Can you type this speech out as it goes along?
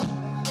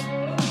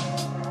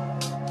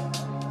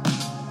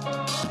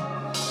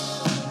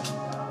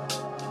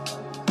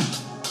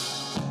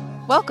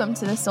Welcome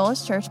to the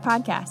Soulish Church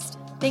podcast.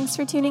 Thanks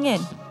for tuning in.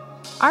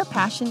 Our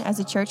passion as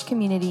a church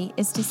community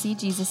is to see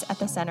Jesus at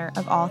the center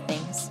of all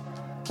things.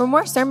 For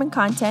more sermon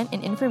content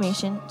and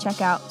information,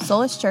 check out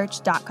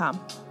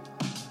soulishchurch.com.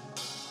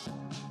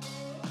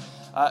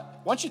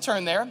 Once you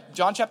turn there,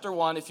 John chapter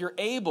 1, if you're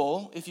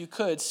able, if you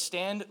could,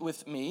 stand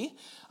with me.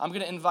 I'm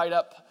going to invite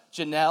up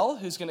Janelle,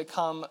 who's going to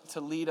come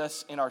to lead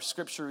us in our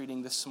scripture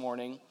reading this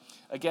morning.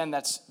 Again,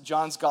 that's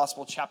John's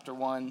Gospel, chapter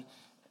 1,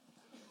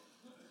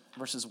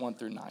 verses 1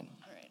 through 9.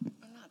 All right,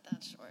 I'm not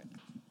that short.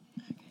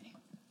 Okay.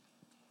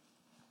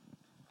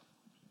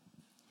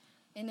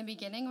 In the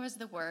beginning was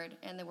the Word,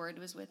 and the Word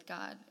was with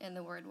God, and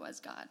the Word was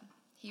God.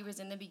 He was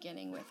in the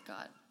beginning with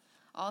God.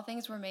 All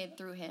things were made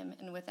through him,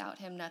 and without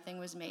him nothing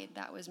was made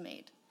that was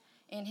made.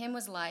 In him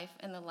was life,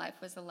 and the life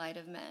was the light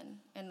of men.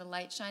 And the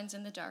light shines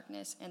in the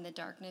darkness, and the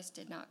darkness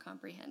did not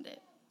comprehend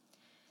it.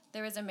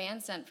 There was a man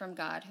sent from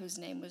God whose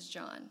name was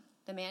John.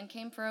 The man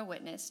came for a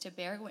witness, to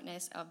bear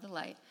witness of the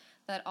light,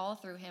 that all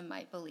through him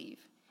might believe.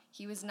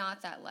 He was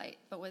not that light,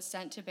 but was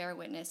sent to bear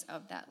witness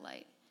of that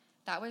light.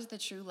 That was the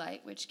true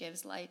light, which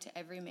gives light to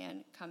every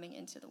man coming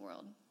into the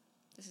world.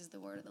 This is the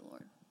word of the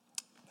Lord.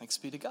 Thanks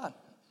be to God.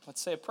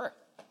 Let's say a prayer.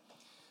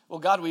 Well,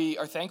 God, we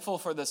are thankful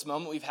for this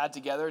moment we've had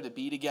together to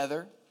be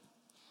together,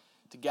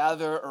 to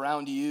gather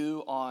around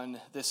you on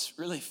this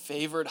really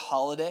favored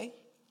holiday,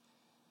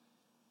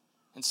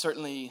 and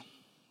certainly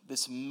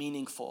this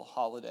meaningful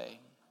holiday.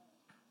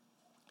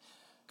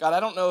 God, I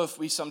don't know if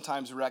we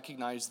sometimes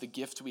recognize the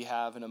gift we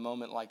have in a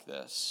moment like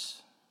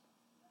this,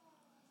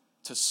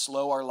 to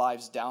slow our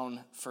lives down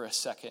for a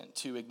second,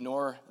 to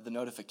ignore the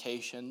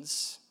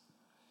notifications,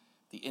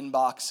 the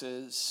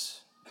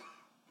inboxes,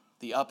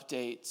 the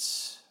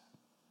updates,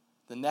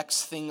 the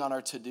next thing on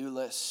our to-do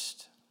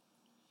list,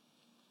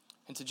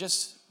 and to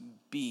just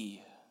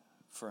be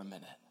for a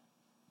minute.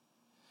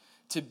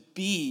 To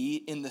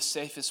be in the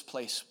safest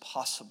place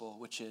possible,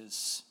 which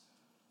is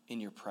in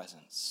your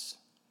presence.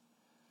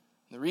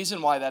 And the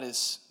reason why that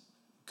is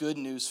good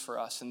news for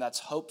us, and that's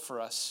hope for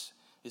us,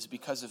 is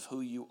because of who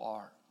you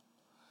are.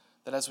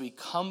 That as we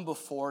come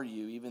before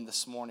you, even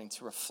this morning,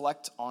 to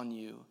reflect on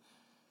you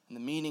and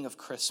the meaning of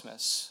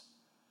Christmas,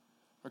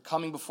 we're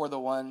coming before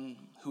the one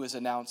who has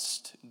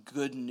announced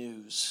good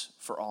news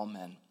for all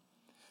men.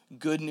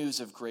 Good news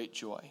of great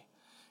joy.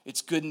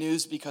 It's good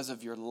news because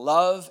of your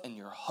love and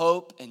your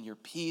hope and your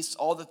peace,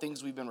 all the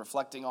things we've been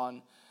reflecting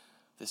on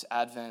this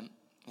Advent.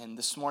 And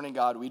this morning,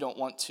 God, we don't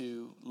want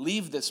to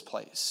leave this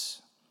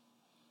place.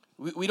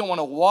 We don't want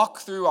to walk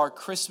through our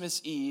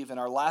Christmas Eve and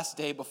our last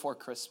day before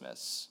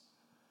Christmas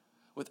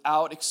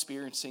without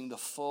experiencing the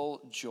full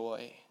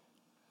joy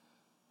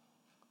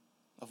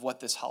of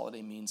what this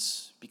holiday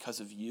means because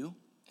of you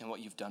and what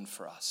you've done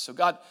for us. So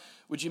God,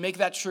 would you make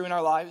that true in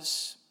our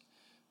lives?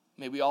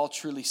 May we all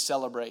truly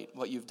celebrate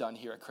what you've done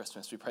here at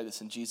Christmas. We pray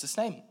this in Jesus'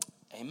 name.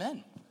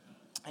 Amen.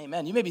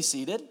 Amen. You may be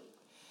seated.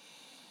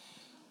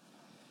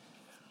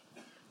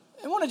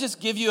 I want to just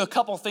give you a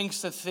couple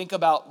things to think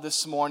about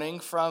this morning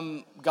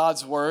from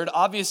God's word.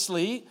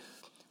 Obviously,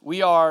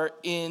 we are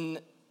in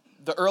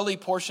the early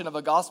portion of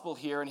a gospel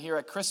here, and here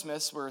at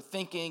Christmas, we're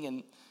thinking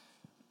and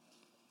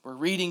we're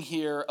reading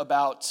here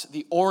about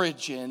the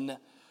origin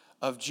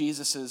of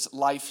Jesus'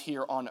 life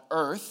here on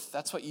earth.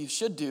 That's what you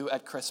should do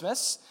at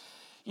Christmas.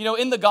 You know,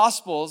 in the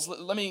Gospels,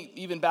 let me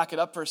even back it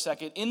up for a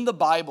second. In the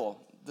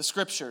Bible, the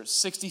Scriptures,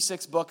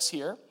 66 books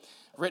here,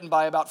 written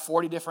by about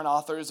 40 different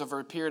authors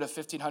over a period of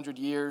 1,500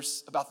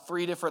 years, about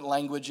 3 different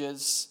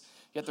languages,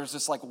 yet there's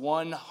just like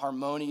one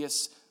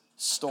harmonious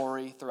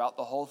story throughout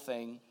the whole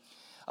thing.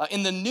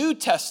 In the New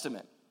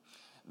Testament,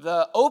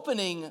 the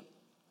opening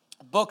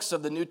books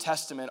of the New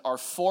Testament are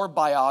 4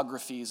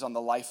 biographies on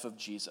the life of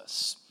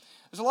Jesus.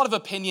 There's a lot of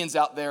opinions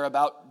out there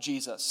about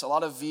Jesus, a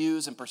lot of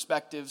views and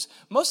perspectives,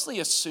 mostly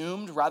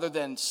assumed rather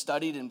than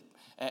studied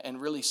and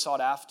really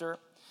sought after.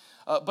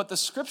 But the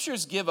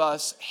scriptures give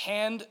us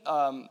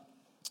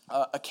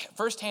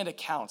first-hand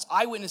accounts,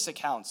 eyewitness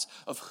accounts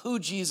of who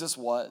Jesus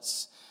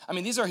was. I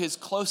mean, these are his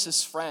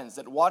closest friends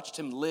that watched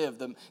him live,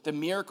 the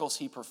miracles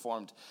he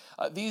performed.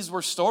 These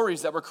were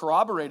stories that were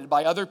corroborated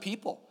by other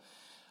people.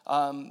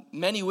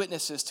 Many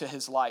witnesses to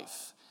his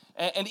life.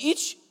 And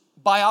each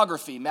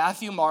biography,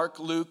 Matthew, Mark,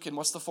 Luke, and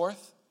what's the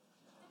fourth?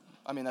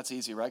 I mean, that's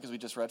easy, right? Because we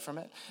just read from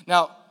it.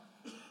 Now,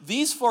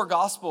 these 4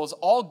 gospels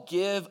all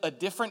give a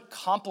different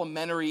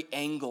complementary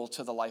angle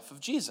to the life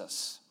of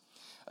Jesus.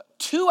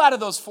 2 out of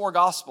those 4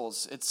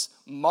 gospels, it's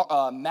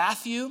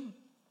Matthew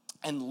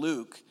and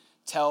Luke,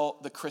 tell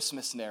the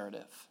Christmas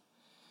narrative.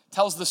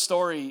 Tells the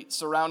story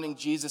surrounding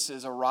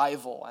Jesus'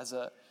 arrival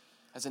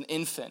as an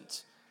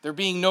infant. There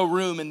being no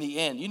room in the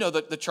inn. You know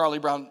the Charlie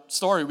Brown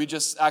story we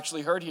just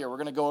actually heard here. We're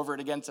going to go over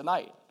it again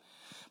tonight.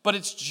 But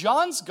it's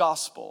John's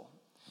gospel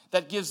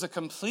that gives a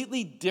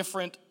completely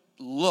different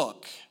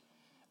look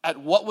at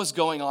what was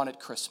going on at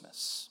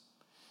Christmas.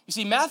 You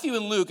see, Matthew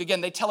and Luke,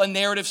 again, they tell a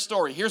narrative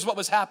story. Here's what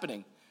was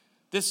happening.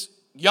 This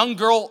young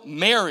girl,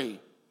 Mary,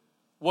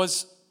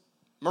 was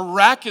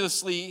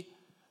miraculously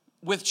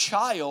with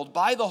child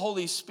by the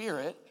Holy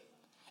Spirit,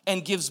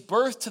 and gives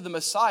birth to the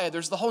Messiah.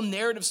 There's the whole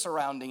narrative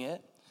surrounding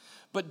it.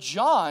 But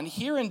John,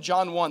 here in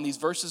John 1, these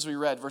verses we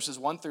read, verses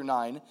 1 through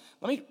 9,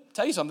 let me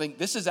tell you something.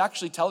 This is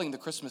actually telling the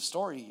Christmas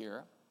story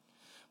here,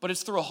 but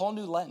it's through a whole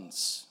new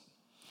lens.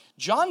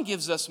 John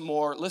gives us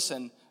more,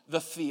 listen,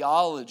 the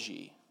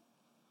theology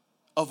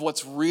of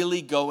what's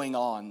really going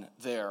on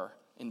there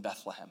in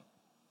Bethlehem.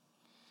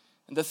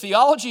 And the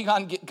theology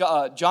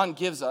John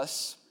gives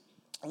us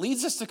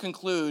leads us to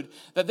conclude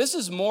that this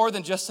is more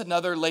than just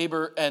another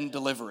labor and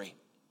delivery.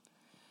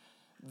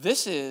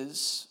 This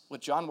is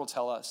what John will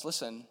tell us.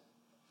 Listen,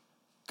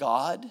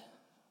 God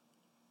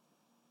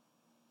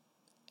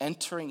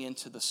entering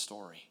into the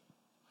story.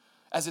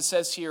 As it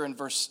says here in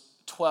verse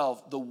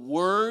 12, the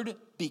Word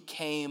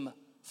became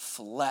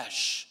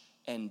flesh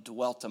and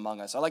dwelt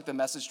among us. I like the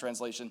Message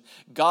translation.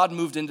 God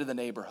moved into the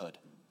neighborhood.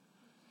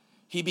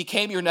 He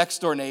became your next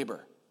door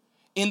neighbor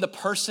in the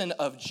person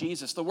of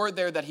Jesus. The word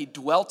there that he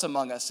dwelt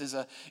among us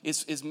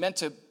is meant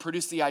to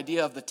produce the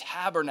idea of the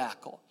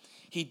tabernacle.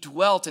 He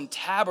dwelt and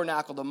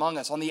tabernacled among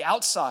us. On the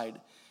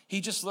outside,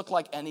 he just looked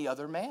like any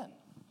other man.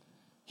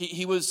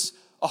 He was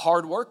a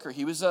hard worker.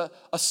 He was a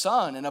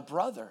son and a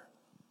brother.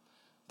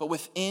 But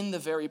within the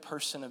very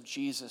person of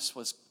Jesus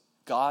was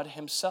God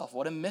himself.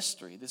 What a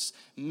mystery. This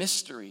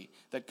mystery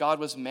that God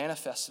was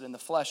manifested in the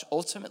flesh,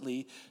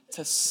 ultimately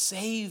to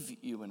save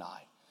you and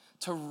I,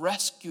 to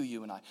rescue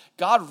you and I.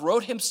 God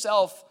wrote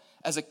himself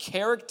as a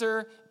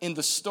character in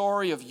the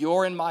story of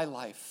your and my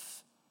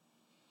life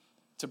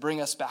to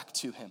bring us back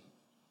to him.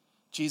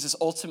 Jesus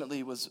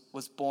ultimately was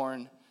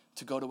born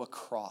to go to a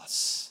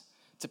cross,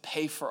 to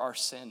pay for our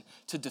sin,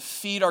 to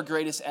defeat our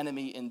greatest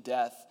enemy in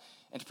death,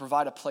 and to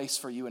provide a place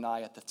for you and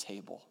I at the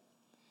table.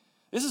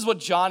 This is what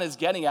John is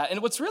getting at.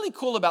 And what's really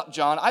cool about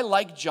John, I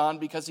like John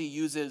because he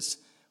uses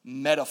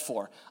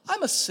metaphor.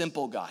 I'm a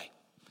simple guy.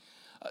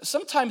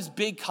 Sometimes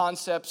big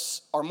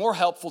concepts are more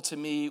helpful to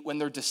me when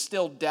they're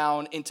distilled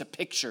down into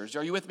pictures.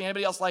 Are you with me?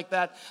 Anybody else like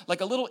that?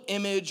 Like a little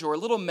image or a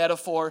little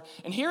metaphor.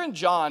 And here in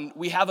John,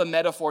 we have a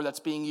metaphor that's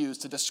being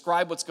used to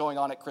describe what's going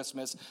on at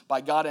Christmas by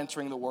God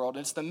entering the world.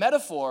 And it's the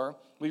metaphor,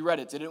 we read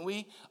it, didn't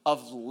we?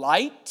 Of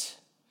light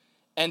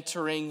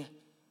entering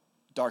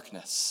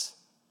darkness.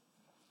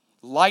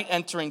 Light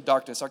entering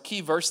darkness. Our key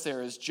verse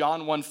there is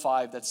John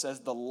 1:5 that says,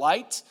 the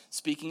light,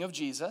 speaking of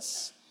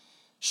Jesus,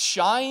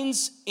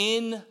 shines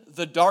in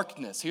the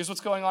darkness. Here's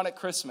what's going on at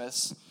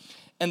Christmas.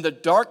 And the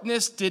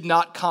darkness did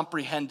not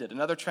comprehend it.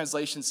 Another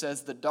translation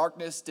says the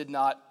darkness did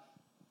not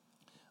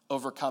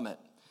overcome it.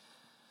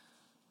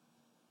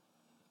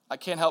 I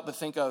can't help but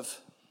think of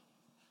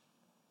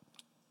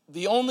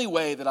the only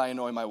way that I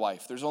annoy my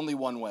wife. There's only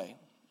one way.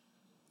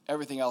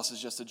 Everything else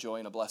is just a joy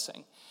and a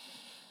blessing.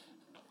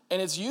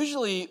 And it's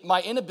usually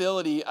my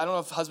inability, I don't know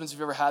if husbands have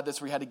ever had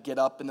this where you had to get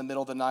up in the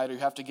middle of the night or you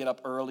have to get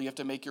up early, you have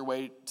to make your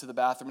way to the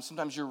bathroom.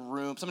 Sometimes your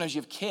room, sometimes you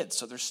have kids,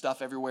 so there's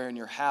stuff everywhere in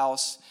your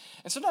house.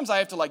 And sometimes I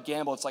have to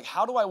gamble. It's like,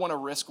 how do I want to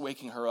risk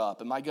waking her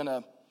up? Am I going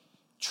to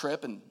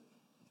trip and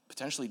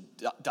potentially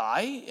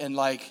die and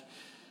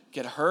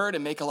get hurt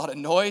and make a lot of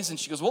noise? And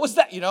she goes, what was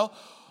that,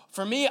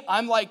 For me,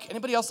 I'm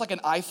anybody else like an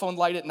iPhone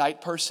light at night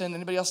person?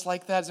 Anybody else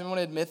like that? Does anyone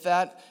want to admit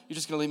that? You're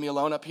just going to leave me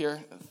alone up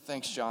here?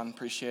 Thanks, John.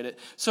 Appreciate it.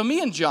 So me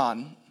and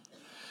John,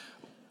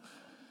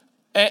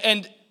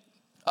 and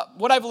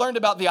what I've learned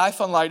about the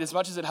iPhone light, as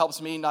much as it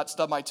helps me not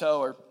stub my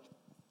toe or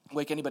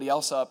wake anybody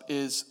else up,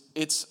 is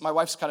my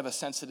wife's kind of a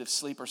sensitive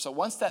sleeper. So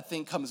once that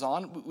thing comes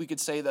on, we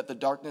could say that the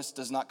darkness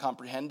does not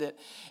comprehend it,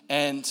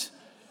 and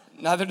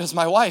neither does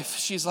my wife.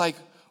 She's like,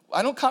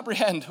 I don't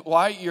comprehend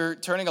why you're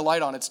turning a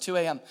light on. It's 2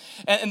 a.m.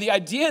 And the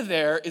idea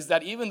there is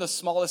that even the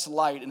smallest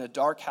light in a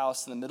dark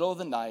house in the middle of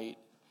the night,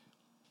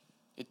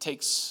 it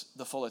takes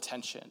the full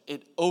attention.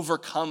 It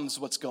overcomes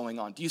what's going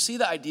on. Do you see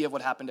the idea of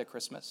what happened at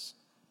Christmas?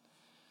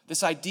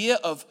 This idea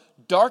of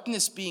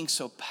darkness being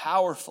so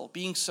powerful,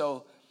 being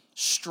so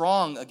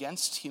strong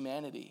against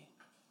humanity.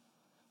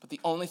 But the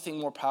only thing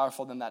more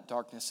powerful than that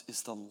darkness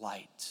is the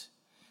light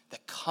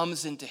that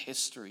comes into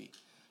history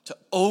to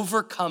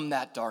overcome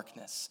that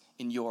darkness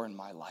in your and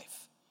my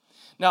life.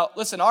 Now,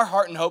 listen, our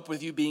heart and hope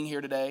with you being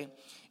here today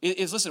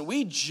is listen,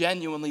 we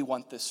genuinely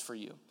want this for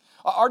you.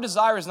 Our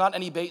desire is not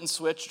any bait and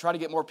switch to try to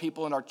get more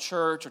people in our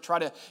church or try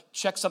to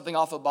check something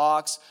off a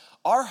box.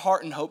 Our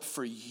heart and hope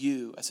for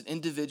you as an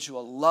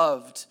individual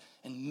loved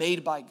and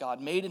made by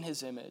God, made in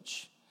his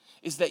image,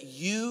 is that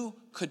you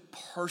could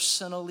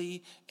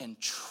personally and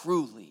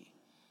truly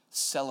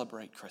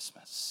celebrate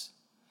Christmas.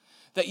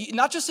 That you,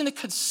 not just in a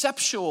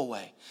conceptual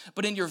way,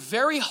 but in your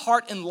very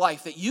heart and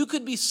life, that you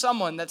could be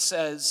someone that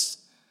says,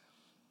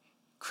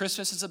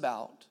 Christmas is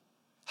about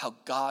how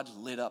God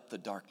lit up the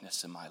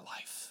darkness in my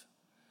life.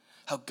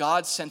 How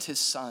God sent his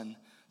son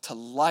to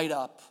light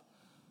up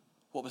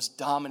what was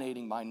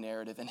dominating my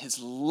narrative. And his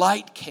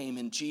light came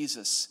in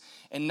Jesus.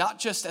 And not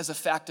just as a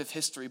fact of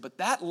history, but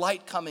that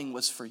light coming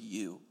was for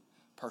you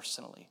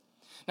personally.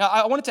 Now,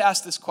 I wanted to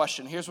ask this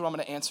question. Here's what I'm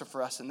going to answer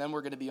for us, and then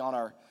we're going to be on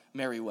our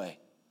merry way.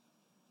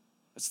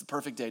 It's the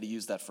perfect day to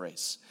use that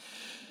phrase.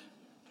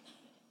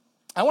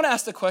 I want to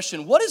ask the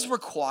question, what is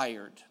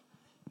required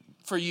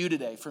for you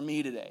today, for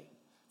me today,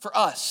 for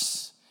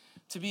us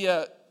to be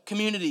a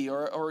community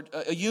or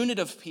a unit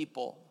of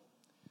people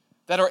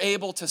that are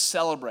able to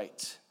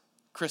celebrate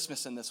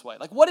Christmas in this way?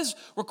 Like, what is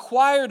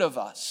required of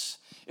us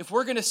if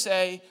we're going to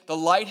say the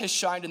light has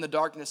shined in the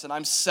darkness and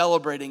I'm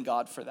celebrating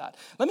God for that?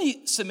 Let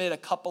me submit a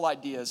couple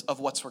ideas of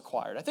what's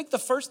required. I think the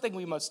first thing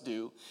we must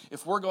do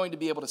if we're going to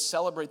be able to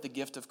celebrate the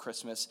gift of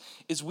Christmas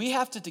is we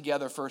have to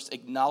together first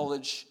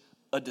acknowledge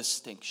a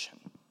distinction.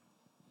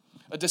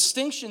 A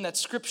distinction that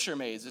Scripture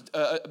makes,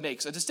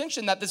 a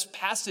distinction that this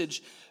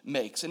passage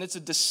makes. And it's a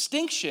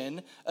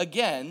distinction,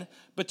 again,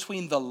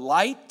 between the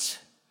light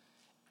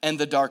and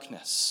the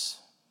darkness.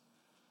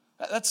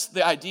 That's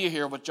the idea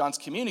here of what John's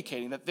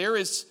communicating, that there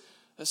is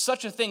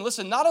such a thing,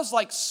 listen, not as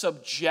like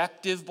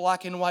subjective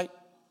black and white,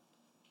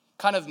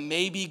 kind of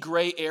maybe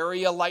gray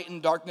area, light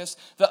and darkness.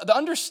 The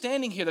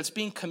understanding here that's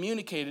being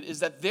communicated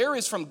is that there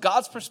is, from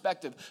God's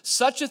perspective,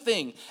 such a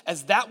thing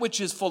as that which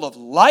is full of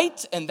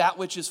light and that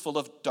which is full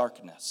of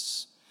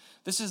darkness.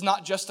 This is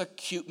not just a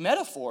cute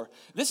metaphor.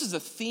 This is a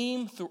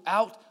theme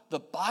throughout the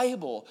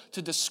Bible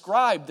to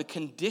describe the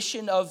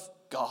condition of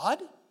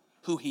God,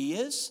 who he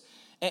is,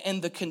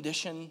 and the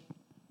condition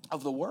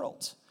of the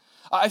world.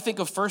 I think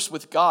of first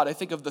with God, I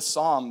think of the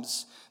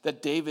Psalms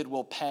that David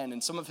will pen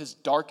in some of his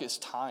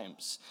darkest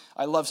times.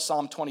 I love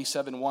Psalm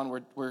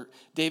 27:1 where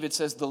David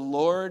says, "The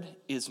Lord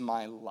is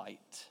my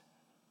light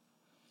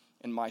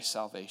and my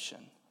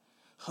salvation.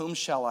 Whom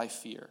shall I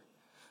fear?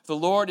 The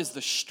Lord is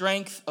the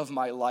strength of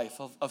my life.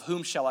 Of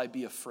whom shall I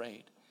be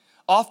afraid?"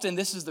 Often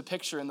this is the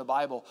picture in the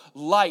Bible,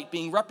 light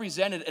being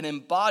represented and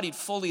embodied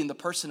fully in the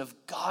person of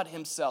God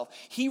himself.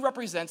 He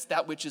represents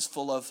that which is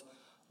full of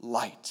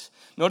light.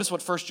 Notice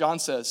what 1 John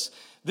says.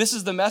 "This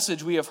is the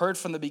message we have heard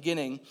from the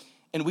beginning,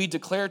 and we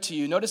declare to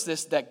you," notice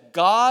this, "that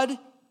God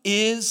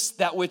is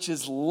that which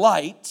is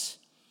light,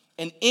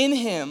 and in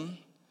him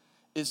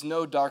is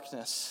no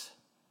darkness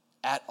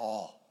at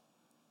all."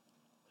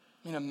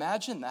 I mean,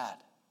 imagine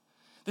that.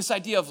 This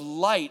idea of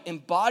light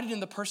embodied in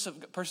the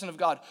person of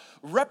God,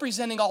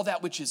 representing all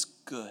that which is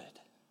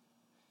good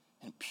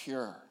and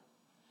pure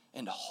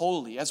and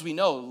holy. As we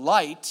know,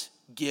 light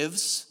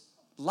gives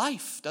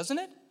life, doesn't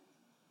it?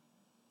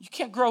 You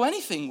can't grow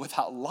anything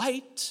without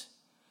light.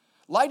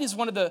 Light is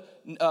one of the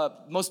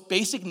most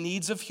basic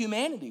needs of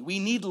humanity. We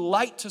need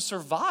light to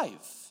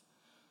survive.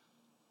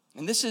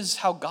 And this is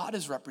how God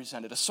is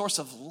represented, a source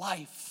of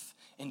life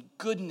and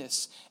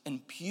goodness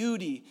and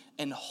beauty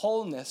and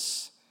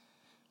wholeness.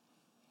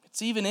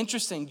 It's even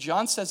interesting,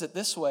 John says it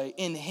this way,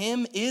 "In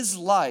him is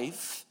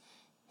life,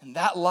 and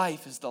that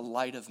life is the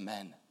light of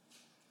men."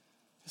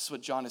 This is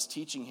what John is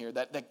teaching here,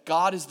 that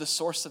God is the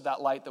source of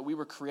that light that we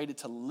were created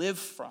to live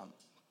from.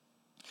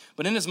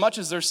 But inasmuch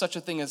as there's such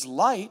a thing as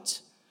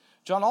light,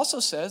 John also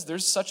says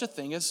there's such a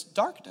thing as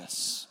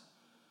darkness.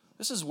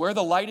 This is where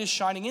the light is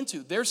shining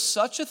into. There's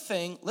such a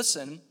thing,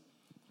 listen,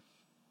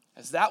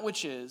 as that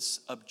which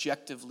is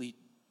objectively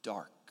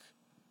dark.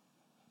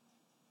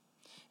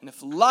 And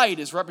if light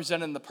is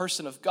represented in the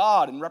person of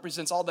God and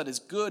represents all that is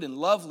good and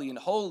lovely and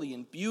holy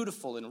and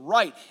beautiful and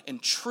right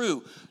and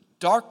true,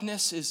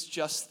 darkness is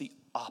just the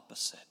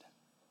opposite.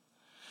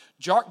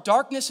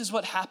 Darkness is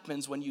what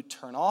happens when you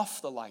turn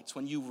off the lights,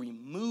 when you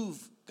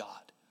remove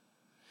God.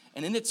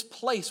 And in its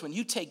place, when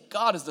you take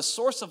God as the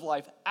source of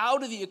life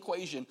out of the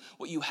equation,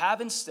 what you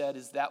have instead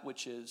is that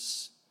which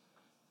is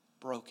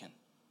broken,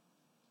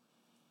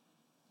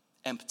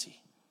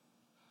 empty,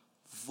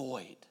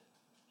 void,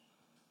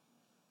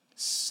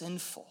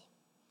 sinful,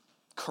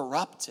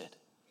 corrupted.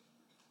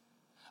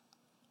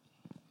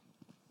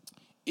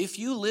 If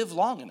you live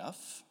long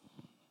enough,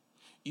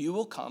 you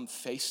will come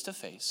face to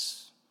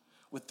face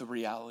with the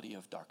reality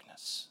of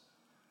darkness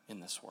in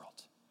this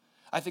world.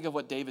 I think of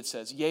what David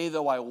says, "Yea,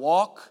 though I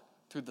walk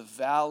through the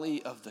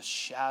valley of the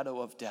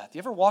shadow of death." You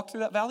ever walked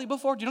through that valley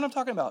before? Do you know what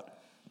I'm talking about?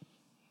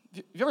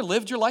 Have you ever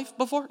lived your life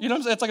before? You know what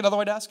I'm saying? It's like another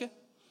way to ask it.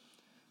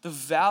 The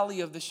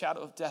valley of the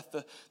shadow of death,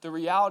 the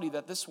reality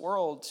that this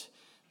world,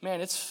 man,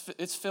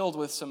 it's filled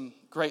with some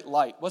great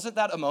light. Wasn't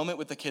that a moment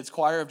with the kids'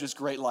 choir of just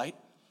great light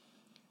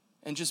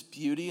and just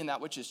beauty and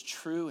that which is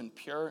true and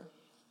pure?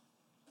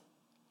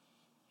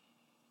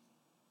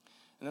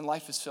 And then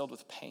life is filled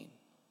with pain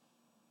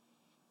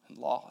and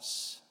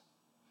loss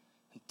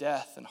and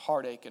death and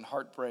heartache and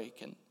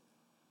heartbreak and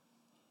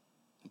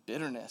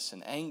bitterness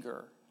and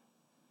anger,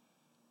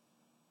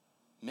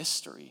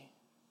 mystery.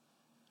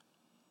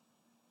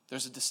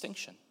 There's a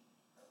distinction.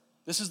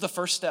 This is the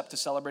first step to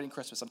celebrating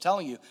Christmas. I'm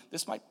telling you,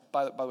 this might,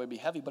 by the way, be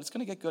heavy, but it's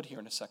going to get good here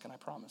in a second, I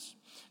promise.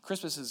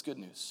 Christmas is good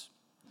news.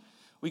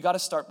 We got to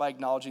start by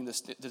acknowledging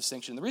this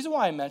distinction. The reason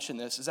why I mention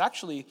this is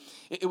actually,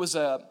 it was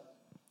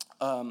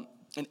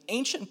an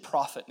ancient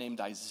prophet named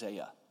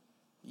Isaiah,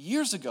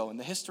 years ago in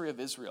the history of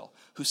Israel,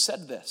 who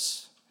said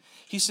this.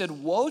 He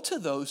said, "Woe to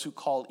those who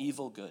call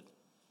evil good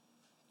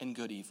and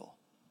good evil,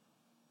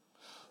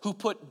 who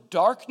put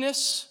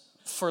darkness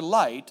for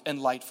light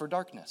and light for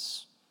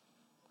darkness,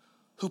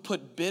 who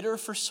put bitter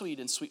for sweet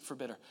and sweet for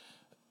bitter."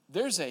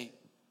 There's a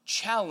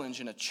challenge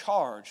and a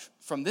charge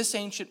from this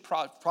ancient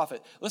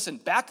prophet. Listen,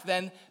 back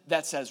then,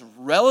 that's as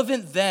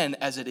relevant then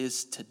as it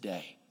is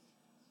today.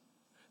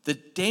 the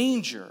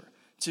danger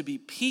to be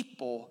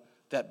people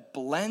that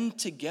blend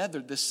together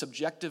this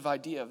subjective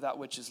idea of that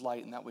which is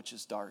light and that which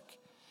is dark.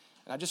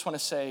 And I just want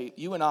to say,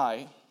 you and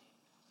I,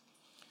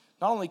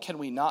 not only can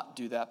we not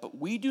do that, but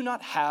we do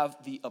not have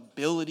the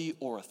ability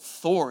or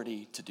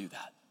authority to do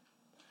that.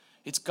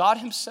 It's God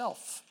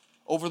himself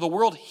over the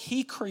world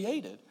he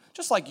created.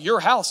 Just like your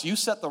house, you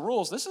set the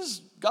rules. This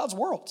is God's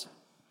world.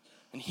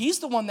 And he's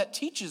the one that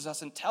teaches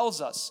us and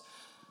tells us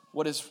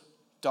what is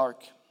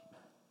dark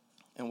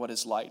and what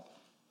is light.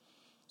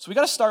 So we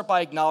got to start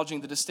by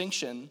acknowledging the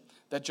distinction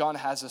that John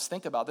has us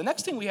think about. The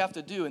next thing we have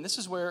to do, and this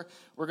is where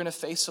we're going to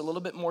face a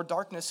little bit more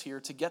darkness here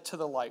to get to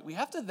the light. We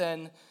have to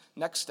then,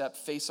 next step,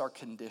 face our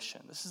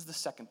condition. This is the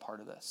second part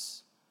of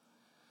this.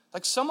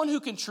 Like someone who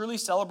can truly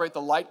celebrate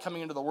the light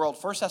coming into the world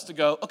first has to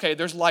go, okay,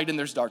 there's light and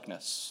there's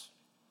darkness.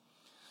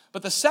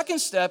 But the second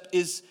step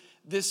is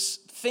this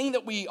thing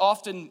that we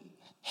often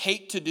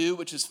hate to do,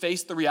 which is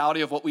face the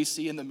reality of what we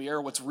see in the mirror,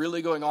 what's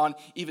really going on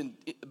even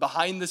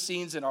behind the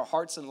scenes in our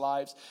hearts and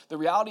lives, the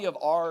reality of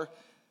our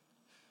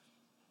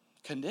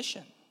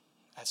condition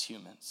as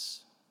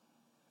humans.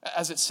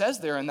 As it says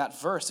there in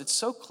that verse, it's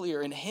so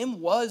clear, in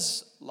him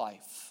was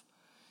life,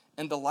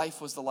 and the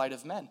life was the light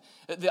of men.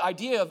 The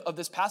idea of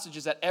this passage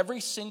is that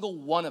every single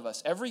one of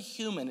us, every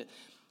human,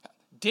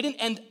 didn't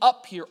end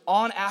up here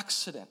on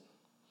accident.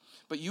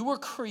 But you were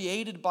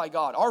created by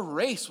God. Our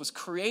race was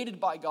created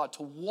by God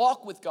to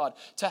walk with God,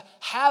 to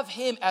have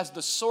him as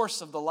the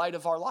source of the light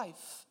of our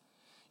life.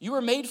 You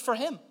were made for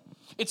him.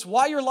 It's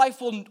why your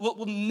life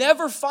will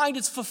never find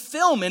its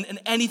fulfillment in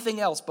anything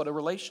else but a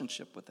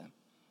relationship with him.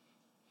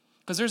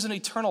 Because there's an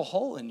eternal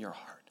hole in your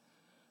heart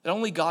that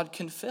only God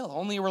can fill.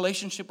 Only a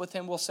relationship with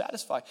him will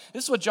satisfy.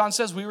 This is what John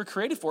says we were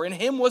created for. In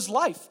him was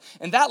life.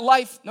 And that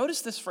life,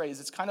 notice this phrase,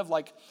 it's kind of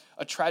like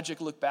a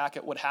tragic look back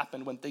at what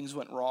happened when things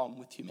went wrong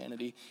with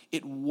humanity.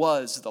 It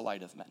was the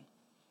light of men.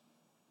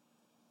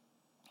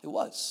 It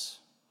was.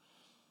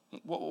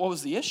 What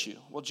was the issue?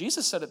 Well,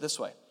 Jesus said it this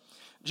way.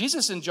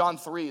 Jesus in John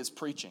 3 is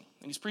preaching,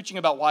 and he's preaching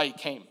about why he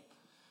came.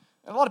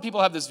 And a lot of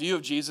people have this view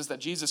of Jesus that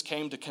Jesus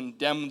came to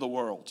condemn the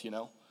world, you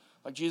know.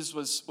 Like Jesus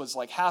was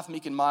like half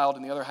meek and mild,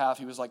 and the other half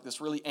he was like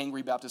this really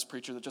angry Baptist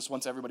preacher that just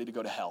wants everybody to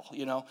go to hell,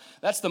 you know.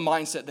 That's the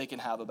mindset they can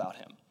have about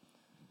him.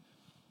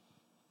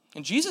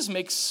 And Jesus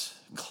makes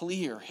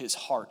clear his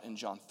heart in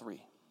John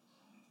 3.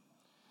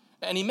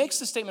 And he makes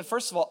the statement,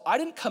 first of all, I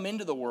didn't come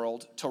into the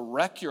world to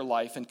wreck your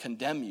life and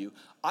condemn you.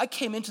 I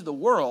came into the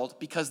world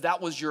because that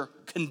was your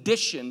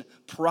condition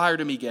prior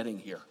to me getting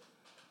here.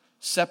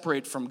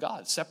 Separate from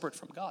God, separate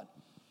from God.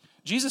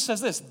 Jesus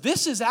says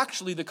this is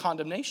actually the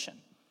condemnation.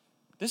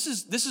 This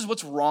is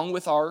what's wrong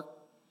with our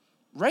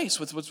race,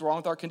 what's wrong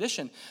with our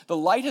condition. The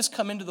light has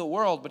come into the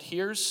world, but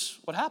here's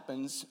what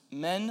happens.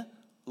 Men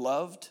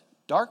loved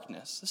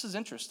darkness. This is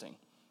interesting.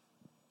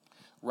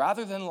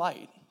 Rather than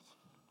light.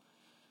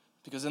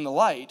 Because in the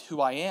light, who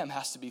I am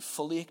has to be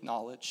fully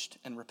acknowledged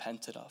and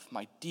repented of.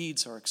 My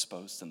deeds are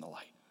exposed in the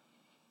light.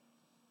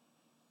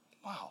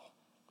 Wow.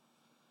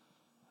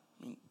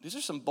 I mean, these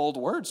are some bold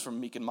words from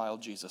meek and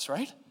mild Jesus,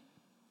 right?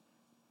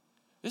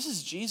 This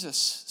is Jesus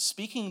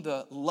speaking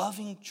the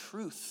loving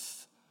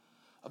truth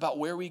about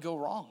where we go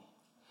wrong.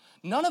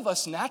 None of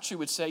us naturally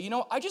would say,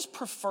 I just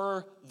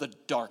prefer the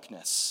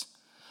darkness.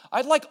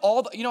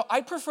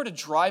 I'd prefer to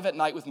drive at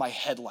night with my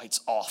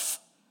headlights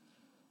off.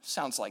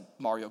 Sounds like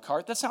Mario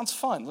Kart. That sounds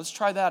fun. Let's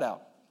try that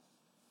out.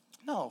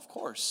 No, of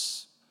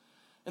course.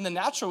 In the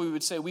natural, we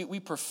would say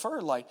we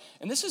prefer light.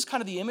 And this is kind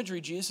of the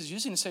imagery Jesus is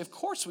using to say, of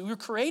course, we were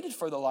created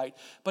for the light,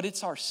 but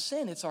it's our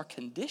sin, it's our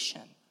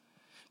condition.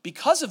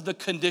 Because of the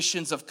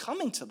conditions of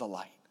coming to the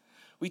light,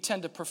 we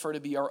tend to prefer to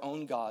be our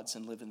own gods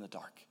and live in the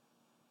dark,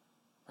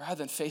 rather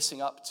than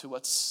facing up to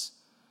what's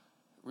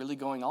really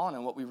going on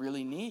and what we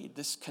really need.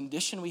 This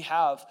condition we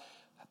have,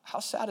 how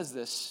sad is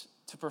this,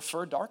 to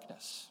prefer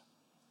darkness?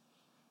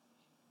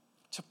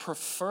 To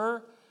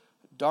prefer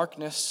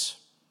darkness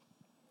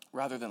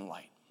rather than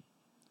light.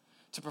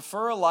 To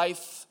prefer a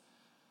life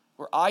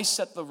where I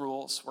set the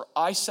rules, where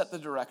I set the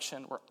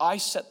direction, where I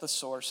set the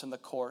source and the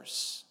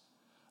course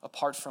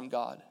apart from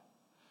God.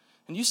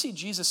 And you see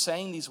Jesus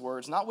saying these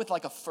words, not with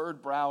like a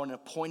furrowed brow and a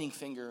pointing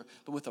finger,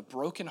 but with a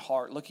broken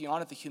heart, looking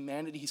on at the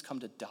humanity he's come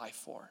to die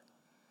for.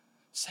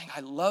 Saying,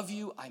 I love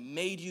you, I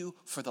made you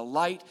for the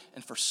light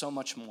and for so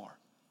much more.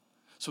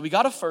 So we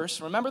got to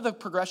first, remember the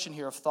progression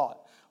here of thought.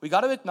 We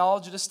got to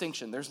acknowledge a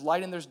distinction. There's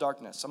light and there's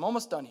darkness. I'm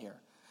almost done here.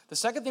 The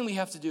second thing we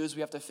have to do is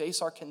we have to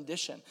face our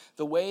condition,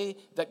 the way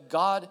that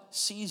God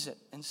sees it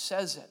and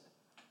says it.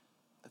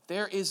 That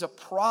there is a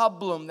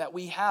problem that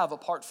we have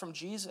apart from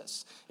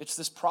Jesus. It's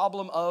this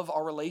problem of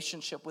our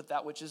relationship with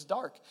that which is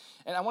dark.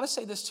 And I want to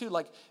say this too,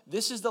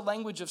 this is the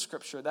language of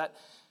Scripture, that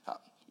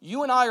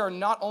you and I are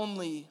not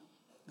only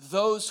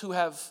those who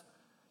have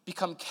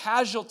become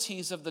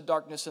casualties of the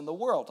darkness in the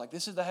world.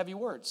 This is the heavy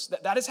words.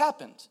 That has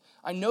happened.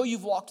 I know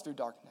you've walked through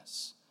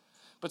darkness.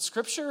 But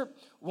Scripture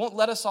won't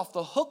let us off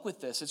the hook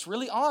with this. It's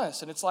really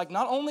honest. And it's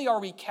not only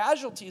are we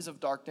casualties of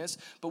darkness,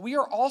 but we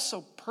are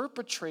also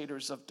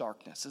perpetrators of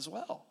darkness as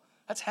well.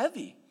 That's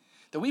heavy.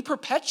 That we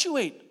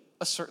perpetuate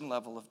a certain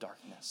level of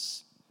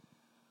darkness.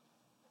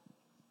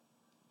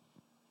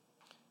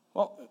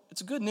 Well,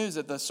 it's good news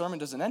that the sermon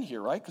doesn't end here,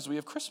 right? Because we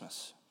have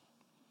Christmas.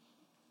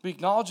 We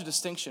acknowledge a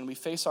distinction, we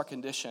face our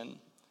condition,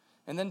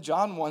 and then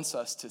John wants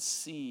us to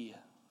see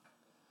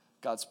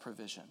God's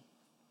provision.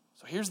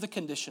 So here's the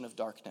condition of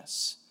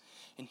darkness,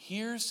 and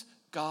here's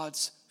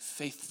God's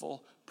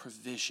faithful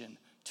provision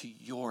to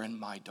your and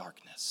my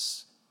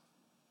darkness.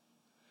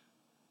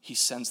 He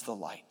sends the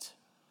light.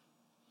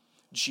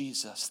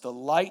 Jesus, the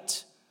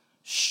light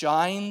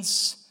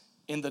shines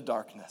in the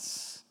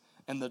darkness,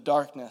 and the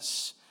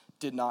darkness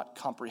did not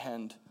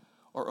comprehend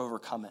or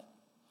overcome it.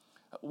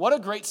 What a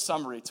great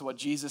summary to what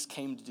Jesus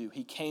came to do.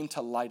 He came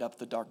to light up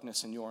the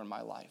darkness in your and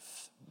my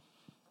life.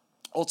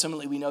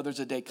 Ultimately, we know there's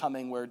a day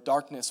coming where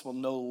darkness will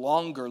no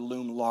longer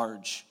loom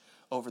large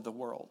over the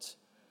world.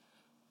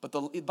 But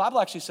the Bible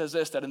actually says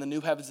this, that in the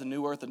new heavens, the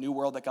new earth, the new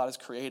world that God is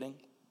creating,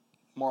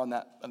 more on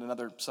that on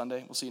another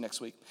Sunday, we'll see you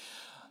next week,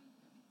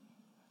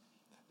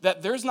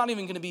 that there's not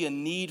even going to be a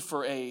need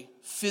for a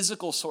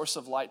physical source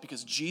of light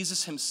because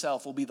Jesus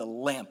himself will be the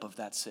lamp of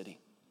that city.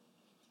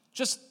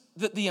 Just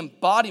the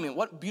embodiment,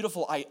 what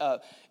beautiful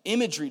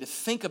imagery to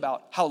think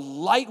about how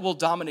light will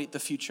dominate the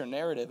future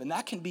narrative. And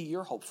that can be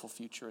your hopeful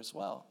future as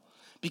well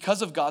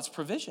because of God's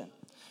provision.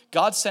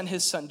 God sent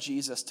his son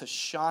Jesus to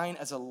shine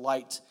as a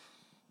light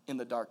in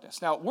the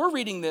darkness. Now, we're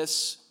reading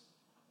this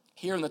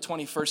here in the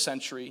 21st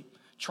century,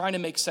 trying to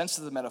make sense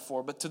of the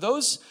metaphor. But to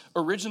those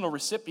original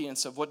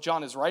recipients of what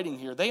John is writing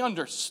here, they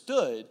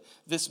understood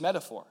this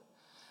metaphor.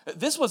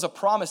 This was a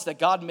promise that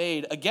God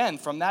made, again,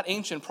 from that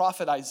ancient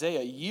prophet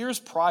Isaiah years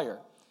prior.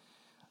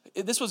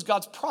 This was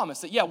God's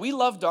promise that, yeah, we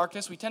love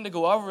darkness. We tend to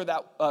go over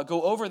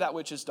that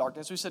which is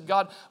darkness. We said,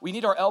 God, we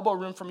need our elbow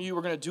room from you.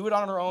 We're going to do it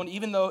on our own,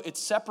 even though it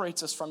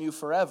separates us from you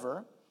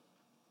forever.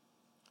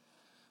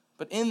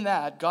 But in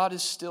that, God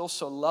is still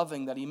so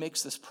loving that he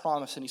makes this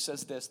promise, and he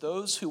says this,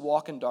 those who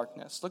walk in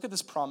darkness, look at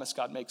this promise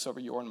God makes over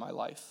your and my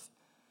life.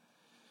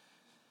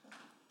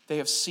 They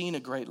have seen a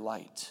great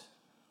light.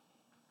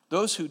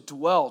 Those who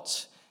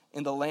dwelt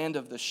in the land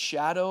of the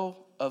shadow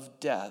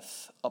of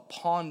death,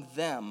 upon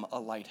them a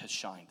light has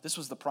shined. This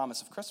was the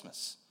promise of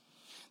Christmas,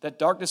 that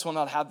darkness will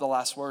not have the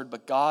last word,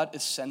 but God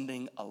is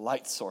sending a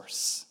light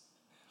source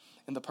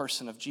in the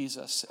person of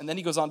Jesus. And then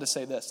he goes on to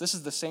say this. This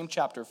is the same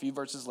chapter, a few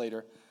verses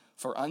later.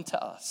 For unto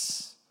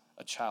us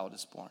a child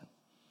is born.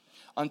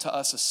 Unto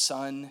us a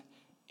son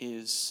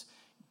is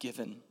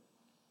given.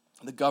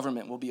 The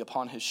government will be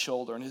upon his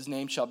shoulder, and his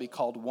name shall be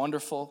called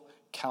Wonderful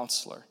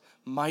Counselor,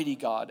 Mighty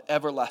God,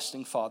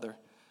 Everlasting Father,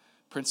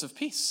 Prince of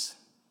Peace.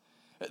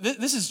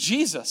 This is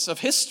Jesus of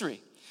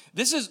history.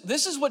 This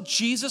is what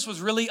Jesus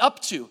was really up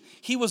to.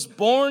 He was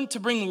born to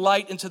bring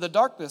light into the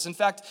darkness. In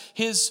fact,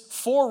 his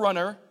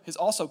forerunner, his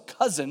also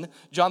cousin,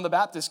 John the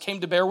Baptist,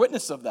 came to bear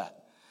witness of that.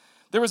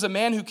 There was a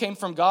man who came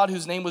from God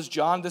whose name was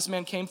John. This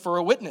man came for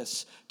a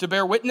witness, to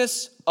bear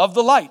witness of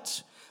the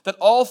light, that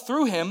all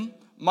through him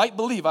might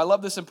believe. I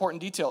love this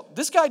important detail.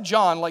 This guy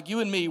John, like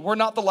you and me, we're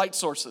not the light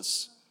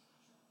sources.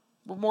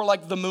 We're more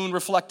like the moon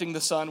reflecting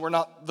the sun. We're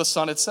not the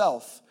sun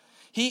itself.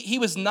 He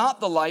was not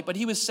the light, but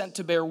he was sent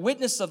to bear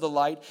witness of the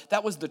light.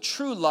 That was the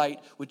true light,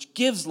 which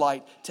gives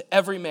light to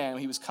every man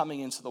when he was coming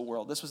into the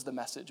world. This was the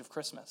message of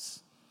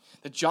Christmas.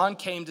 That John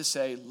came to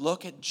say,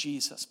 look at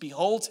Jesus.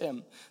 Behold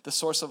him, the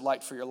source of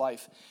light for your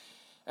life.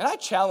 And I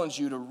challenge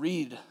you to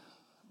read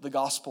the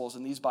Gospels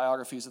and these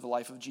biographies of the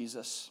life of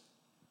Jesus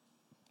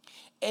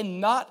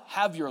and not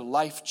have your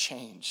life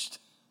changed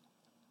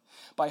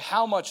by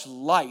how much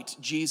light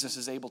Jesus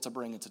is able to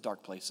bring into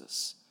dark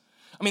places.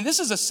 I mean, this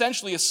is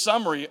essentially a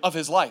summary of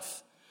his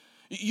life.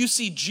 You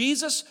see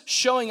Jesus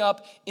showing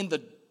up in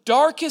the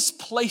darkest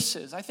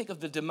places. I think of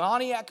the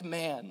demoniac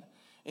man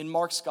in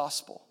Mark's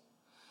gospel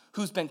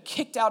who's been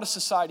kicked out of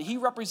society. He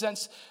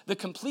represents the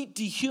complete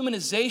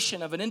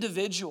dehumanization of an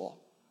individual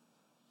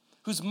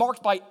who's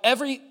marked by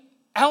every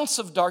ounce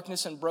of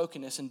darkness and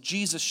brokenness, and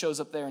Jesus shows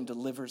up there and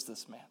delivers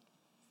this man.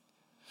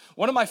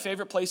 One of my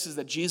favorite places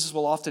that Jesus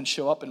will often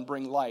show up and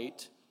bring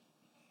light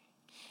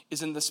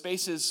is in the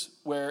spaces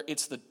where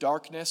it's the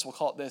darkness, we'll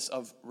call it this,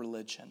 of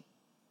religion.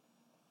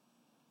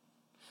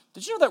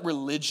 Did you know that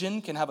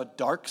religion can have a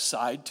dark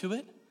side to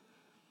it?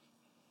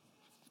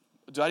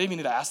 Do I even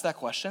need to ask that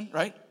question,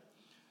 right?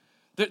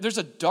 There's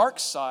a dark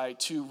side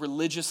to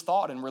religious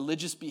thought and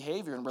religious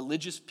behavior and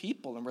religious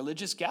people and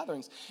religious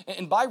gatherings.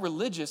 And by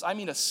religious, I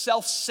mean a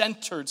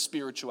self-centered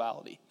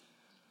spirituality.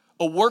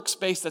 A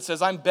workspace that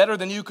says, I'm better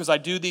than you because I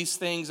do these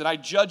things and I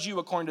judge you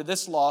according to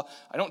this law.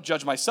 I don't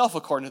judge myself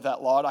according to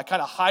that law. I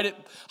kind of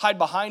hide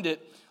behind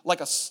it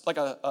like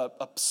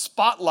a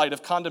spotlight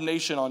of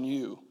condemnation on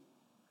you.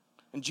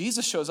 And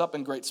Jesus shows up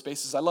in great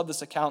spaces. I love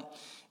this account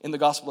in the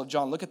Gospel of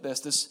John. Look at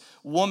this. This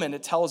woman,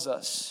 it tells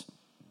us,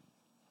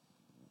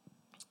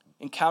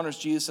 encounters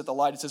Jesus at the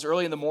light. It says,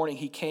 early in the morning,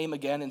 he came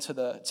again into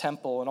the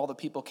temple, and all the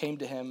people came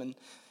to him, and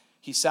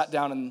he sat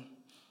down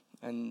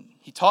and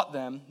he taught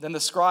them. Then the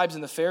scribes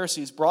and the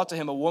Pharisees brought to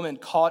him a woman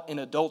caught in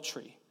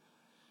adultery.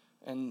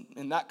 And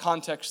in that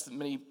context,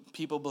 many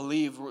people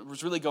believe what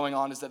was really going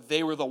on is that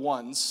they were the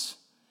ones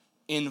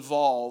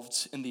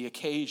involved in the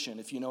occasion,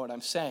 if you know what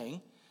I'm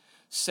saying,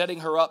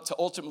 setting her up to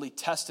ultimately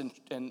test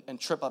and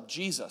trip up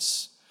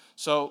Jesus.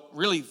 So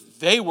really,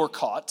 they were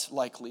caught,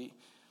 likely,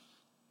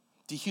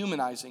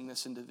 dehumanizing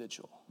this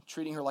individual,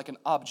 treating her like an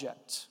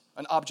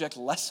object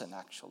lesson,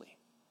 actually.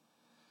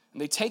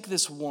 And they take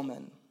this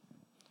woman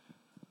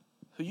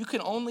who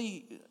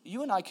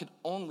you and I could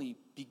only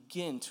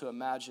begin to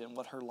imagine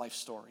what her life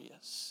story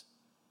is,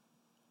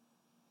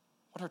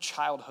 what her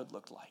childhood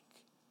looked like.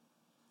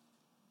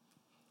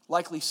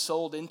 Likely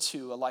sold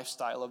into a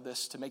lifestyle of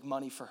this to make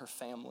money for her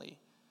family,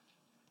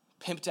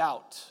 pimped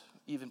out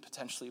even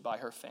potentially by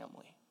her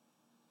family.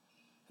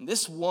 And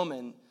this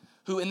woman,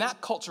 who in that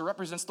culture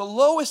represents the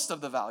lowest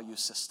of the value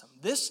system,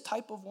 this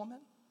type of woman,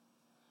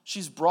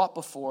 she's brought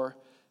before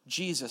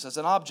Jesus as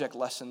an object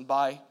lesson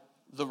by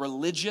the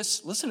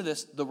religious, listen to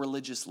this, the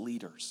religious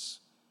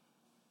leaders.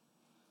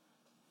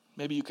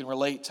 Maybe you can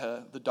relate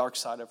to the dark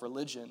side of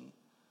religion,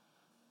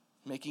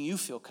 making you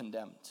feel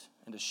condemned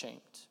and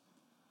ashamed.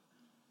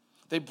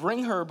 They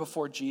bring her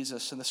before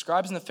Jesus, and the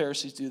scribes and the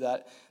Pharisees do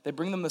that. They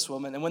bring them this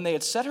woman, and when they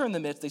had set her in the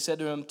midst, they said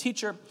to him,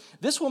 "Teacher,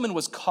 this woman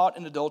was caught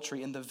in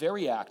adultery in the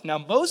very act." Now,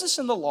 Moses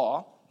in the law,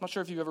 I'm not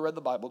sure if you've ever read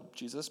the Bible,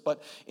 Jesus,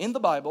 but in the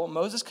Bible,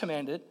 Moses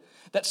commanded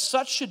that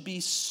such should be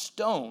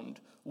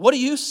stoned. What do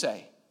you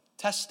say?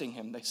 Testing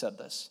him, they said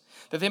this,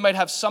 that they might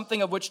have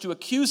something of which to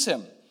accuse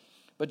him.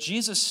 But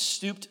Jesus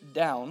stooped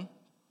down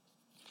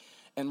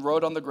and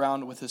wrote on the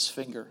ground with his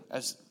finger,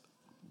 as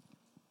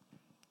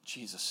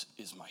Jesus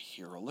is my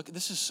hero. Look,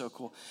 this is so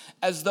cool.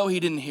 As though he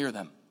didn't hear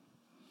them.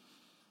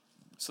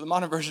 So the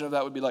modern version of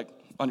that would be like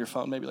on your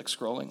phone, maybe like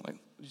scrolling. Like,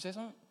 did you say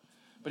something?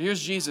 But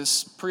here's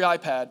Jesus,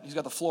 pre-iPad. He's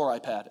got the floor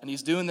iPad, and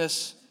he's doing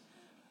this.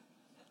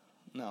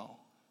 No.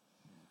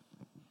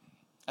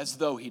 As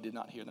though he did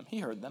not hear them. He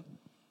heard them.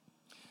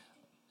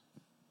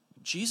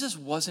 Jesus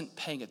wasn't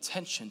paying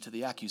attention to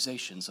the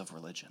accusations of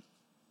religion.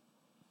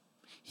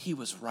 He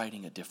was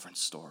writing a different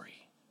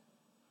story,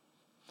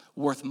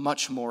 worth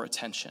much more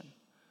attention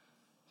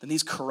than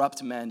these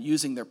corrupt men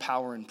using their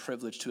power and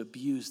privilege to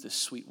abuse this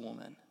sweet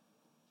woman.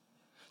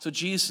 So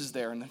Jesus is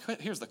there, and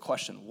here's the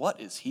question: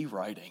 what is he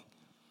writing?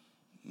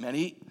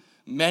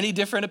 Many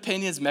different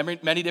opinions,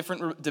 many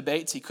different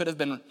debates. He could have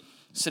been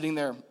sitting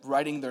there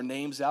writing their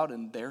names out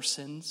and their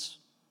sins.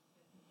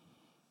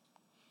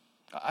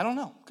 I don't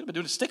know. Could have been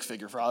doing a stick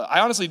figure for all.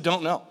 I honestly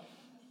don't know.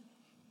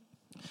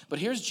 But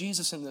here's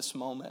Jesus in this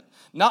moment,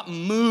 not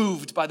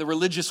moved by the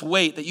religious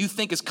weight that you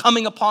think is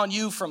coming upon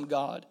you from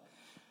God.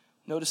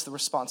 Notice the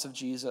response of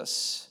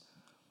Jesus.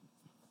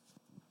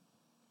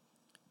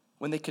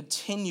 When they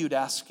continued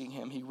asking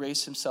him, he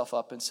raised himself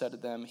up and said to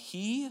them,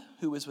 "He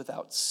who is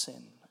without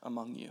sin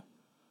among you,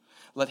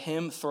 let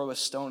him throw a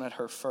stone at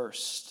her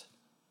first."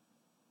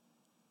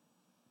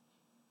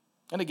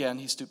 And again,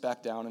 he stooped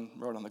back down and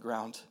wrote on the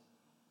ground.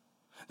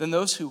 Then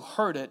those who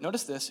heard it,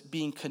 notice this,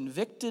 being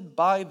convicted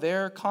by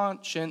their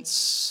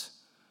conscience,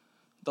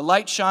 the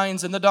light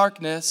shines in the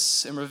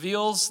darkness and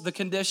reveals the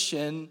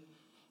condition.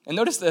 And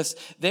notice this,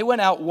 they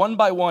went out one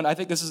by one. I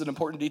think this is an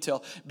important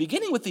detail,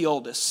 beginning with the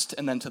oldest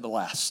and then to the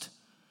last.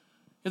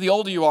 The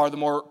older you are, the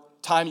more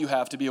time you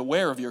have to be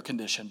aware of your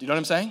condition. Do you know what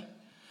I'm saying?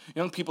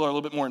 Young people are a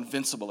little bit more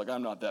invincible. Like,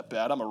 I'm not that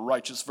bad. I'm a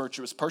righteous,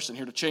 virtuous person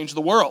here to change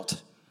the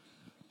world.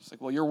 It's like,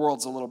 well, your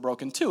world's a little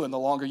broken too, and the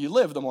longer you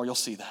live, the more you'll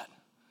see that.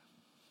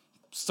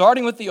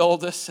 Starting with the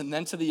oldest and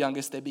then to the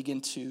youngest, they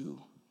begin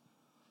to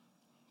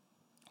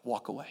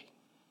walk away.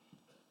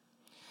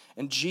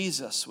 And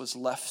Jesus was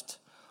left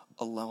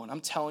alone.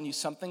 I'm telling you,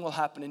 something will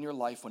happen in your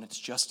life when it's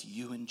just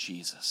you and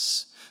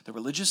Jesus. The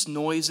religious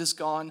noise is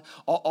gone.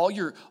 All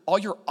your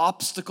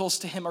obstacles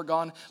to him are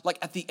gone. Like,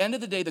 at the end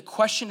of the day, the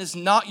question is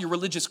not your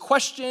religious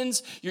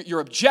questions,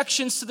 your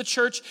objections to the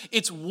church.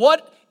 It's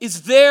what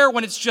is there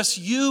when it's just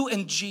you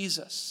and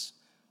Jesus,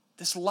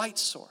 this light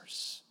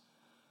source.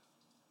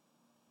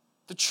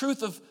 The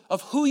truth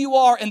of who you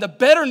are and the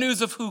better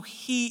news of who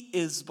he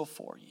is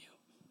before you.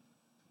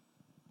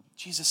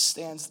 Jesus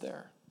stands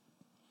there.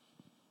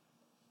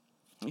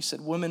 And he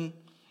said, "Women,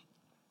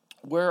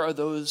 where are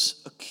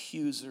those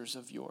accusers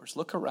of yours?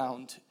 Look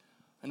around."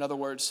 In other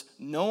words,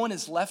 no one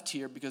is left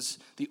here because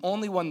the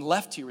only one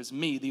left here is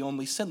me, the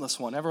only sinless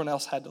one. Everyone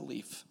else had to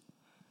leave.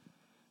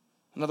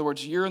 In other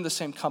words, you're in the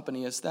same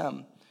company as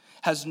them.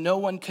 Has no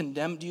one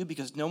condemned you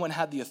because no one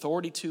had the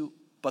authority to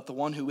but the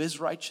one who is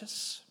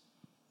righteous?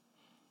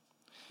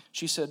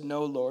 She said,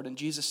 "No, Lord." And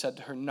Jesus said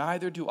to her,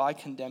 "Neither do I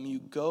condemn you.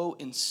 Go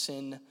and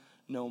sin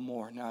no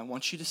more." Now, I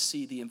want you to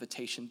see the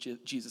invitation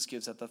Jesus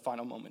gives at the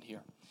final moment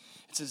here.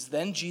 It says,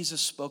 "Then Jesus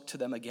spoke to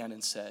them again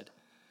and said,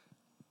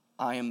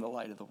 I am the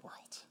light of the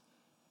world.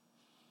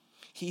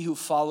 He who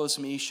follows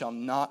me shall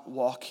not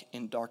walk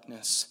in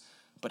darkness,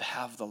 but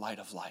have the light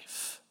of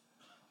life."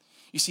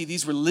 You see,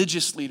 these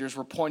religious leaders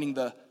were pointing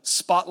the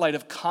spotlight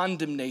of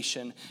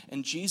condemnation,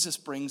 and Jesus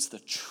brings the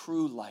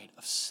true light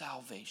of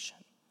salvation.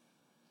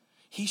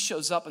 He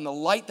shows up, and the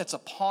light that's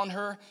upon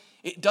her,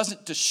 it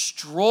doesn't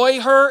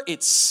destroy her,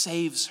 it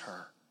saves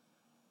her.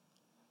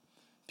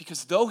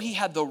 Because though he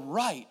had the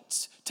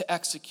right to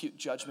execute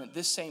judgment,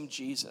 this same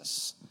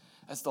Jesus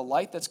as the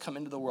light that's come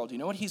into the world, you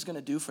know what he's going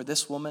to do for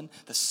this woman?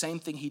 The same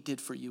thing he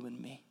did for you and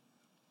me.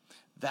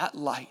 That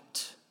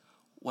light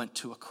went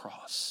to a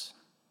cross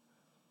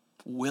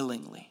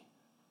willingly.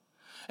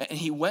 And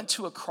he went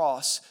to a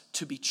cross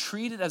to be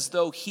treated as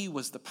though he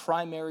was the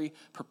primary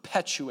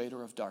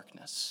perpetuator of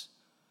darkness.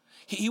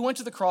 He went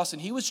to the cross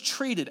and he was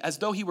treated as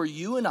though he were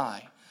you and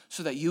I,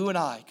 so that you and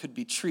I could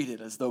be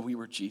treated as though we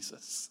were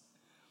Jesus.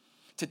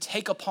 To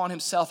take upon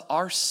himself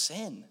our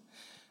sin.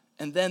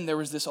 And then there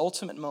was this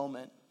ultimate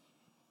moment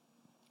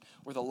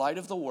where the light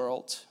of the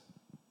world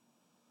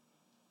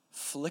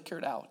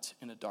flickered out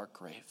in a dark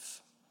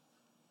grave.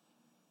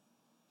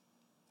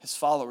 His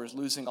followers,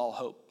 losing all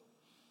hope,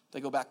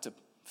 they go back to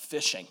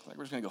fishing. Like,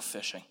 we're just going to go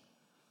fishing.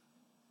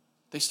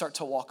 They start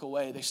to walk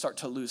away. They start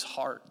to lose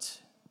heart.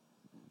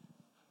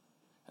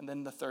 And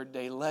then the third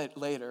day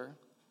later,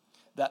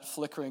 that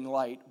flickering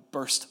light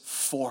burst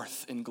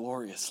forth in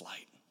glorious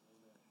light.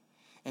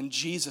 And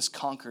Jesus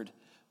conquered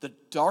the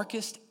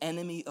darkest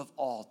enemy of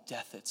all,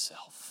 death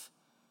itself.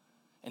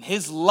 And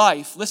his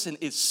life, listen,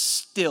 is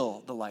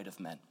still the light of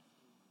men.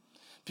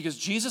 Because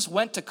Jesus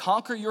went to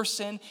conquer your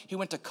sin, he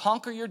went to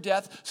conquer your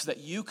death so that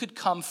you could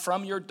come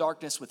from your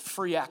darkness with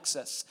free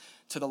access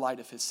to the light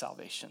of his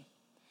salvation.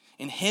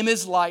 In him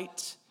is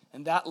light,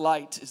 and that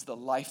light is the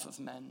life of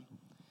men.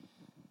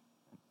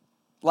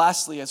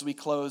 Lastly, as we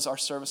close our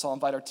service, I'll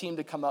invite our team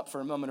to come up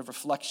for a moment of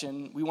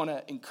reflection. We want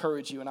to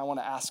encourage you, and I want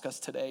to ask us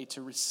today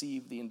to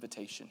receive the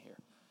invitation here.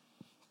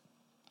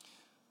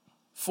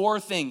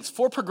 4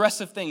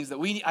 progressive things that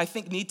we, I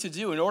think, need to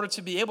do in order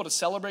to be able to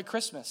celebrate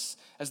Christmas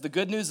as the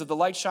good news of the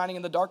light shining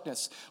in the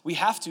darkness. We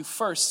have to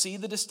first see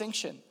the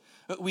distinction.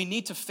 We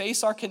need to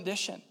face our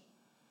condition.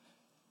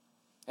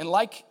 And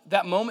like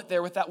that moment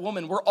there with that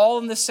woman, we're all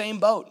in the same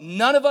boat.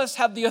 None of us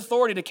have the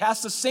authority to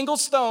cast a single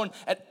stone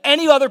at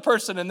any other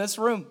person in this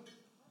room.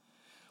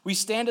 We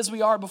stand as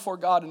we are before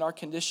God in our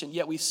condition,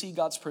 yet we see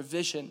God's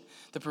provision,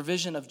 the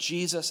provision of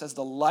Jesus as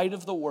the light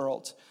of the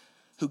world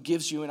who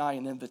gives you and I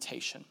an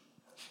invitation.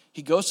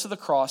 He goes to the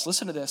cross,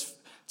 listen to this,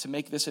 to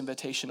make this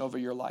invitation over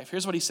your life.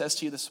 Here's what he says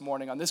to you this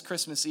morning on this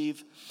Christmas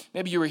Eve.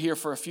 Maybe you were here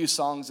for a few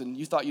songs and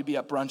you thought you'd be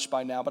at brunch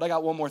by now, but I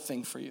got one more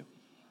thing for you.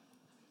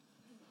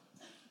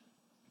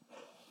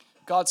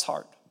 God's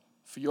heart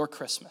for your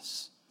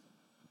Christmas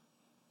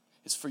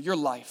is for your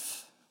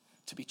life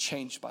to be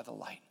changed by the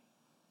light.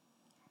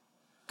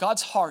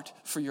 God's heart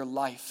for your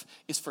life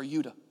is for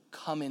you to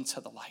come into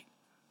the light.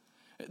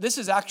 This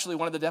is actually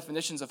one of the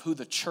definitions of who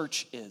the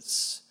church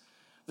is.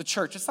 The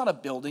church, it's not a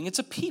building, it's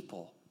a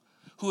people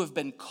who have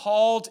been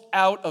called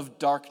out of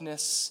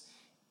darkness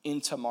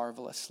into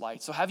marvelous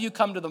light. So have you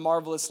come to the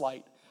marvelous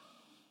light?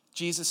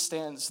 Jesus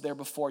stands there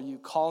before you,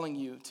 calling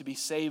you to be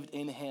saved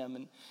in him.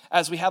 And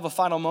as we have a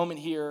final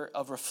moment here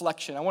of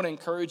reflection, I want to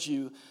encourage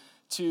you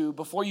to,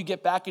 before you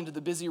get back into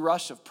the busy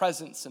rush of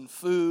presents and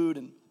food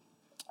and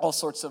all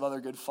sorts of other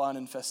good fun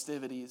and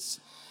festivities,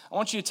 I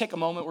want you to take a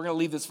moment. We're going to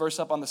leave this verse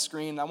up on the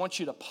screen. I want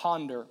you to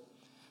ponder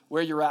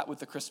where you're at with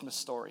the Christmas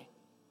story.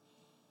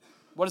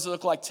 What does it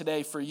look like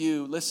today for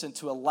you, listen,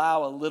 to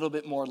allow a little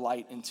bit more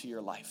light into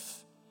your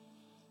life?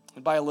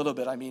 And by a little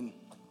bit, I mean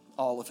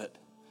all of it.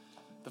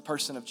 The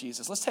person of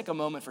Jesus. Let's take a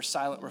moment for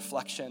silent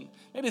reflection.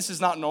 Maybe this is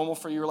not normal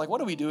for you. You're like,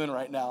 what are we doing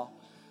right now?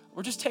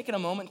 We're just taking a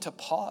moment to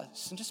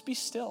pause and just be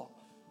still.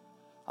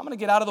 I'm going to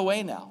get out of the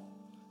way now.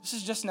 This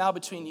is just now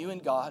between you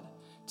and God.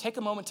 Take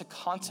a moment to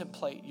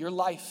contemplate your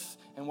life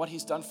and what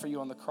he's done for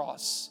you on the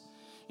cross.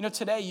 You know,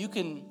 today you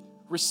can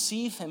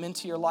receive him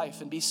into your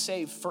life and be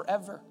saved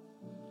forever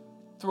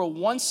through a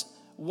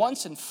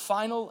once and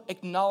final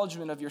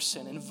acknowledgement of your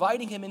sin,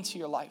 inviting him into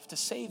your life to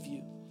save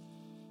you.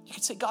 You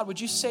can say, God, would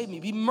you save me?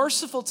 Be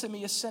merciful to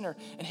me, a sinner.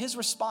 And his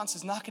response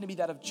is not going to be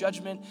that of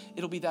judgment.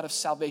 It'll be that of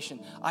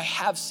salvation. I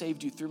have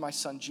saved you through my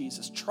son,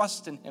 Jesus.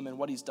 Trust in him and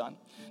what he's done.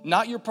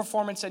 Not your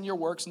performance and your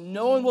works.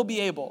 No one will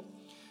be able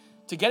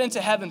to get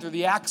into heaven through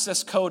the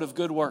access code of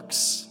good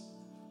works,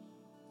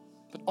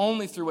 but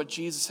only through what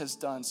Jesus has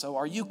done. So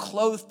are you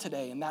clothed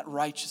today in that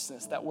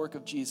righteousness, that work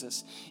of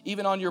Jesus?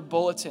 Even on your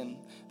bulletin,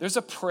 there's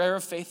a prayer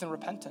of faith and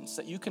repentance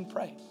that you can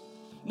pray.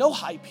 No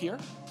hype here.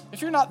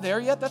 If you're not there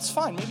yet, that's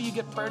fine. Maybe you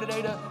get prayer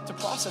today to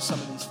process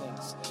some of these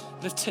things.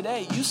 But if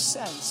today you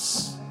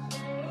sense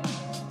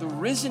the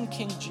risen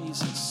King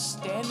Jesus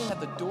standing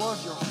at the door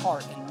of your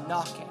heart and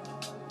knocking,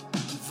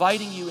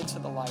 inviting you into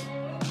the light,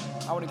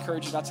 I would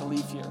encourage you not to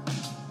leave here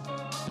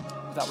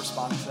without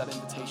responding to that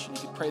invitation.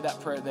 You could pray that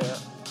prayer there.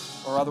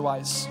 Or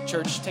otherwise,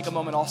 church, take a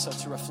moment also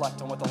to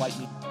reflect on what the light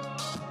means.